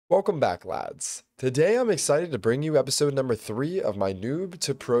Welcome back, lads. Today I'm excited to bring you episode number 3 of my Noob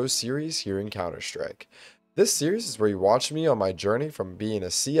to Pro series here in Counter-Strike. This series is where you watch me on my journey from being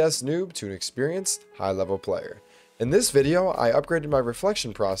a CS noob to an experienced, high-level player. In this video, I upgraded my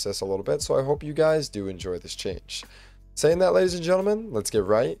reflection process a little bit, so I hope you guys do enjoy this change. Saying that, ladies and gentlemen, let's get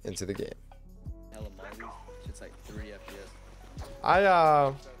right into the game. It's like 3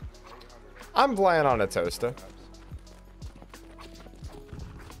 FPS. I'm playing on a toaster.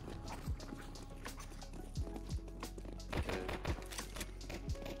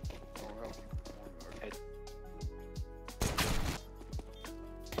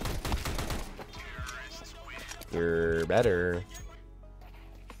 You're better. I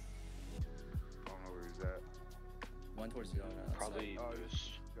don't know where he's at. One towards donut. Probably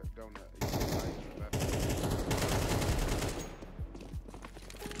boost. Donut.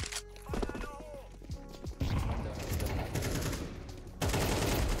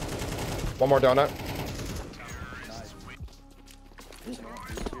 One more donut. Nice.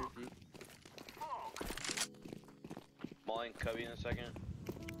 Mauling Cubby in a second.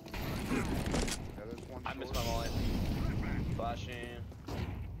 Yeah, there's one I missed short. my mauling. Flashing.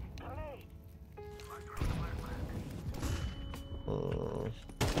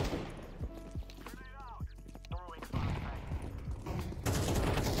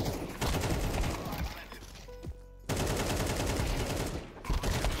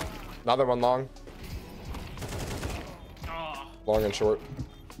 Another one long. Long and short.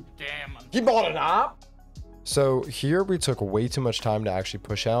 Damn. He bought it up. So here we took way too much time to actually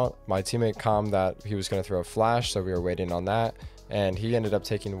push out. My teammate calmed that he was going to throw a flash, so we were waiting on that. And he ended up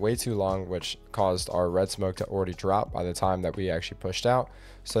taking way too long, which caused our red smoke to already drop by the time that we actually pushed out.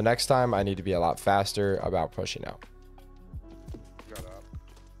 So next time I need to be a lot faster about pushing out. Got up.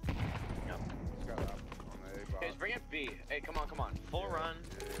 Yep. He's got up on the A box. Hey, bring it B. Hey, come on, come on. Full run.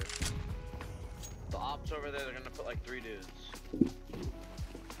 Yeah. The ops over there, they're gonna put like 3 dudes.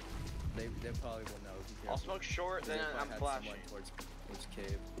 They probably will know. If you I'll smoke short, then I'm flashing. Towards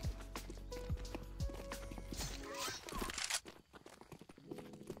cave.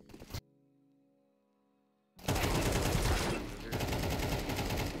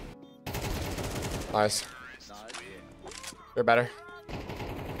 Nice. Nice. You're better.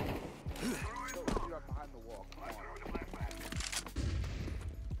 Shoot up behind the wall. Come on.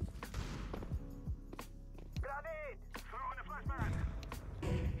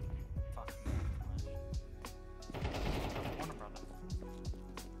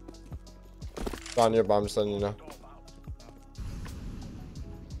 On your bomb, just letting you know.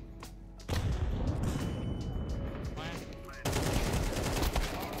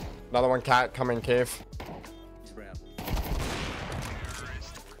 Another one, cat coming cave. He's ramp.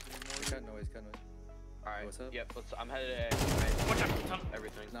 Cut noise. Alright, What's up? yep, I'm headed to Watch out.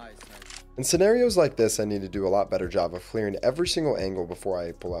 everything. Nice. In scenarios like this, I need to do a lot better job of clearing every single angle before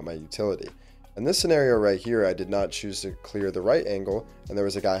I pull out my utility. In this scenario right here, I did not choose to clear the right angle, and there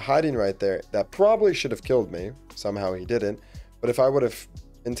was a guy hiding right there that probably should have killed me. Somehow he didn't. But if I would have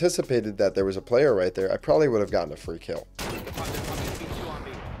anticipated that there was a player right there, I probably would have gotten a free kill. They're probably gonna be 2 on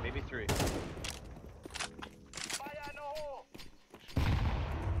B, maybe 3.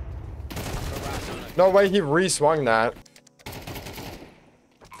 No way he re-swung that.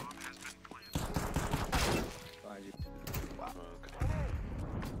 Behind you.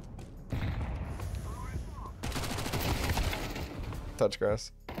 Touch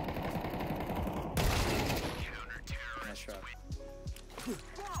grass. Nice shot.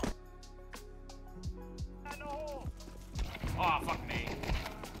 Oh, fuck me.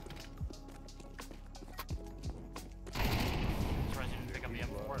 Surprised you didn't pick up the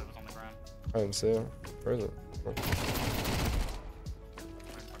M4 that was on the ground. I didn't see it. Where is it? Oh.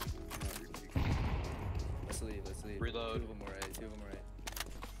 Let's leave. Reload. 2 of them were A.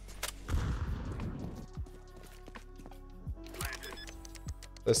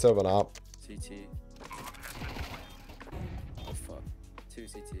 They still have an op. CT. Oh fuck. 2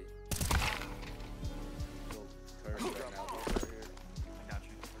 CT. Go first right now. Right here. I got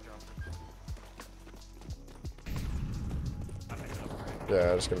you. I picked it up.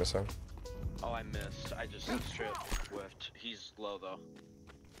 Yeah, just give me a sec. Oh, I missed. I just straight up whiffed. He's low though.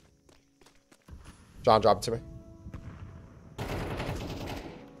 John, drop it to me.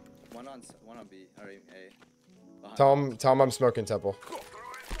 One on B. Or A. Behind. Tell him I'm smoking temple.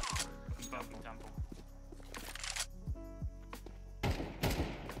 Smoking temple.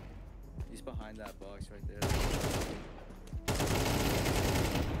 He's behind that box right there.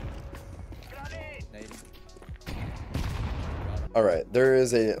 Nade. Alright, there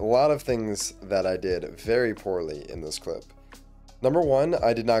is a lot of things that I did very poorly in this clip. Number 1,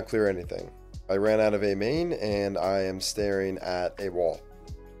 I did not clear anything. I ran out of A main and I am staring at a wall.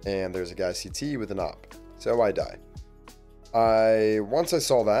 And there's a guy CT with an op. So I die. Once I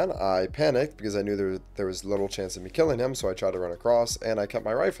saw that, I panicked because I knew there was little chance of me killing him, so I tried to run across and I kept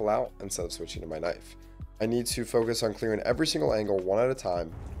my rifle out instead of switching to my knife. I need to focus on clearing every single angle one at a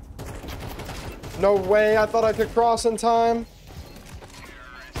time. No way, I thought I could cross in time.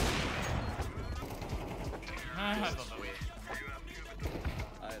 I had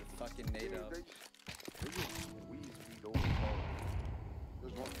a fucking nade up.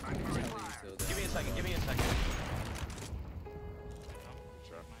 Give me a second, give me a second.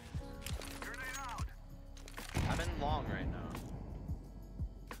 I'm in long right now.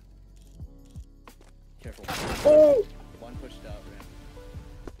 Careful. Oh! One pushed out,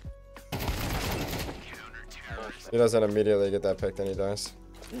 man. He doesn't immediately get that pick, then he dies.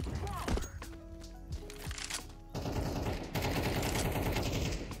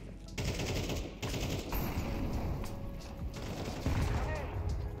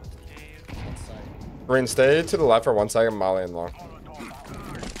 One side. Green, stay to the left for 1 second, Molly and long.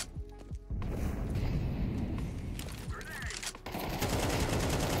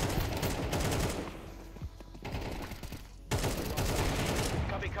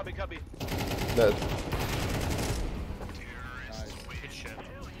 Cubby. Dead. Nice. Good shit.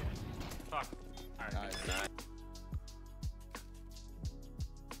 Fuck. Alright. Nice.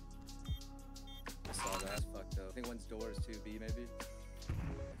 I saw that. That's fucked up. I think one's doors, 2B maybe.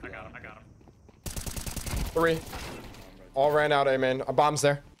 I got him. 3. All ran out, A main. A bomb's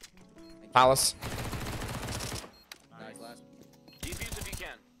there. Palace. Nice. Last. Defuse if you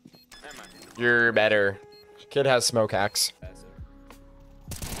can. Never mind. You're better. Kid has smoke axe. Passive.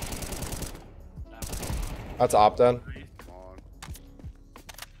 That's op then.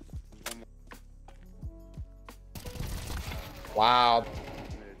 Wow.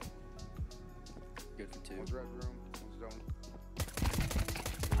 Good for 2. One's red room, one's zone.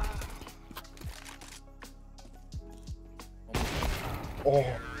 Oh.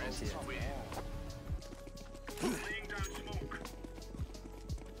 I see it.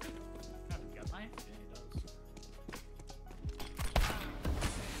 Got knife? Yeah, he does.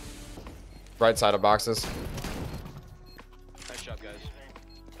 Right side of boxes. Nice job, guys.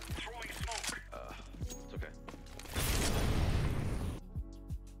 It's okay.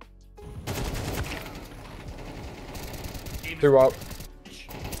 Two up.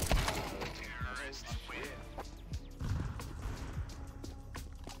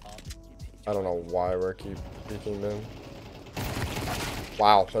 I don't know why we're keep peeking them.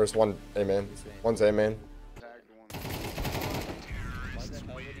 Wow, there's one A main. One's A main. Tagged one. Why the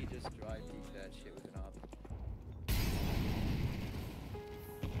hell would he just dry peek that shit with an op?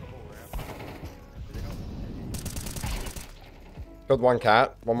 Killed one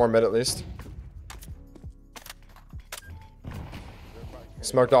cat. One more mid at least.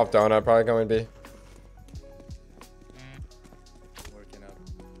 Smoked off donut, probably going B. Working up.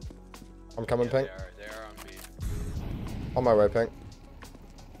 I'm coming pink. They are on me. On my way, pink.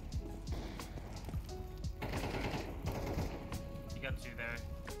 You got 2 there.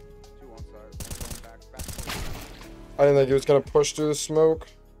 2 on side. Going back. I didn't think he was gonna push through the smoke.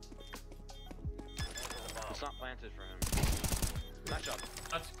 It's not planted for him. Nice job.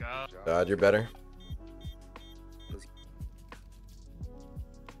 Let's go. God, you're better.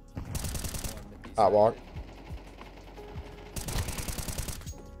 Hot walk.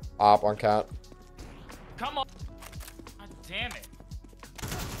 Op on cat. Come on. God damn it.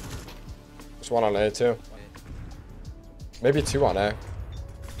 There's one on A too. Maybe 2 on A.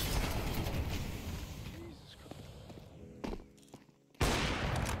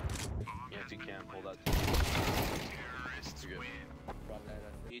 Yeah, if you can, pull that. You're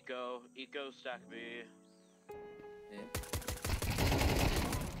good. Eco, stack B. In.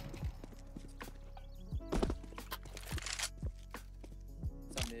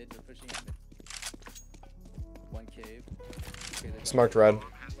 It's on mid, they're pushing up mid. One cave. Okay, they're Smoked red.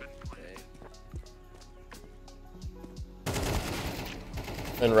 okay.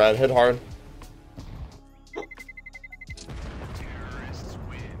 And red. Hit hard.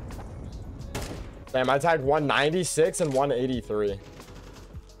 Damn, I tagged 196 and 183.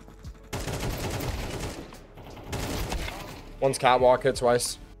 One's catwalk, hit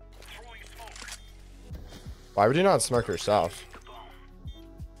twice. Why would you not smoke yourself?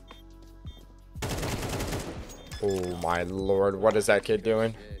 Oh my lord, what is that kid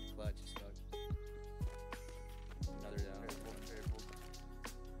doing? Shit, clutch is fucked. Another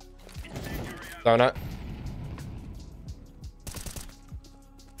down. Donut.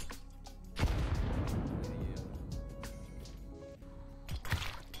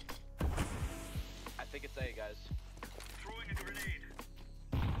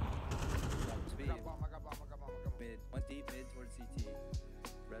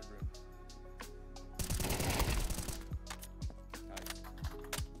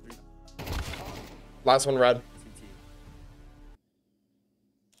 Last one, red. CT.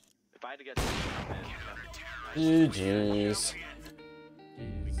 If I had to get GG's.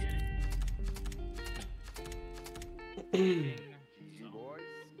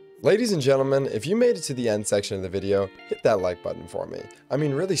 Ladies and gentlemen, if you made it to the end section of the video, hit that like button for me. I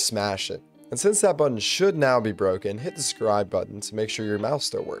mean, really smash it. And since that button should now be broken, hit the subscribe button to make sure your mouse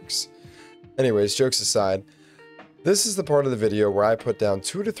still works. Anyways, jokes aside, this is the part of the video where I put down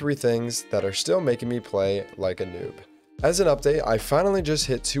 2 to 3 things that are still making me play like a noob. As an update, I finally just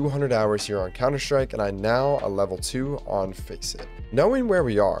hit 200 hours here on Counter-Strike and I'm now a level 2 on Faceit. Knowing where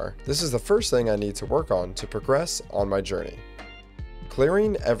we are, this is the first thing I need to work on to progress on my journey.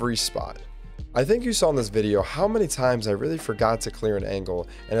 Clearing every spot. I think you saw in this video how many times I really forgot to clear an angle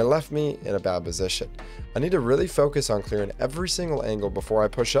and it left me in a bad position. I need to really focus on clearing every single angle before I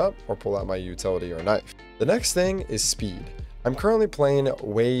push up or pull out my utility or knife. The next thing is speed. I'm currently playing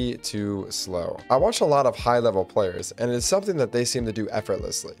way too slow. I watch a lot of high level players and it is something that they seem to do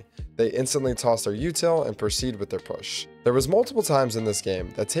effortlessly. They instantly toss their util and proceed with their push. There was multiple times in this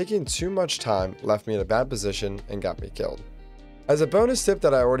game that taking too much time left me in a bad position and got me killed. As a bonus tip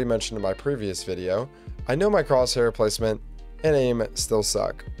that I already mentioned in my previous video, I know my crosshair placement and aim still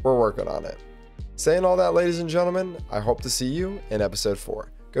suck. We're working on it. Saying all that, ladies and gentlemen, I hope to see you in episode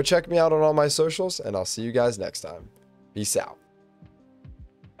 4. Go check me out on all my socials and I'll see you guys next time. Peace out.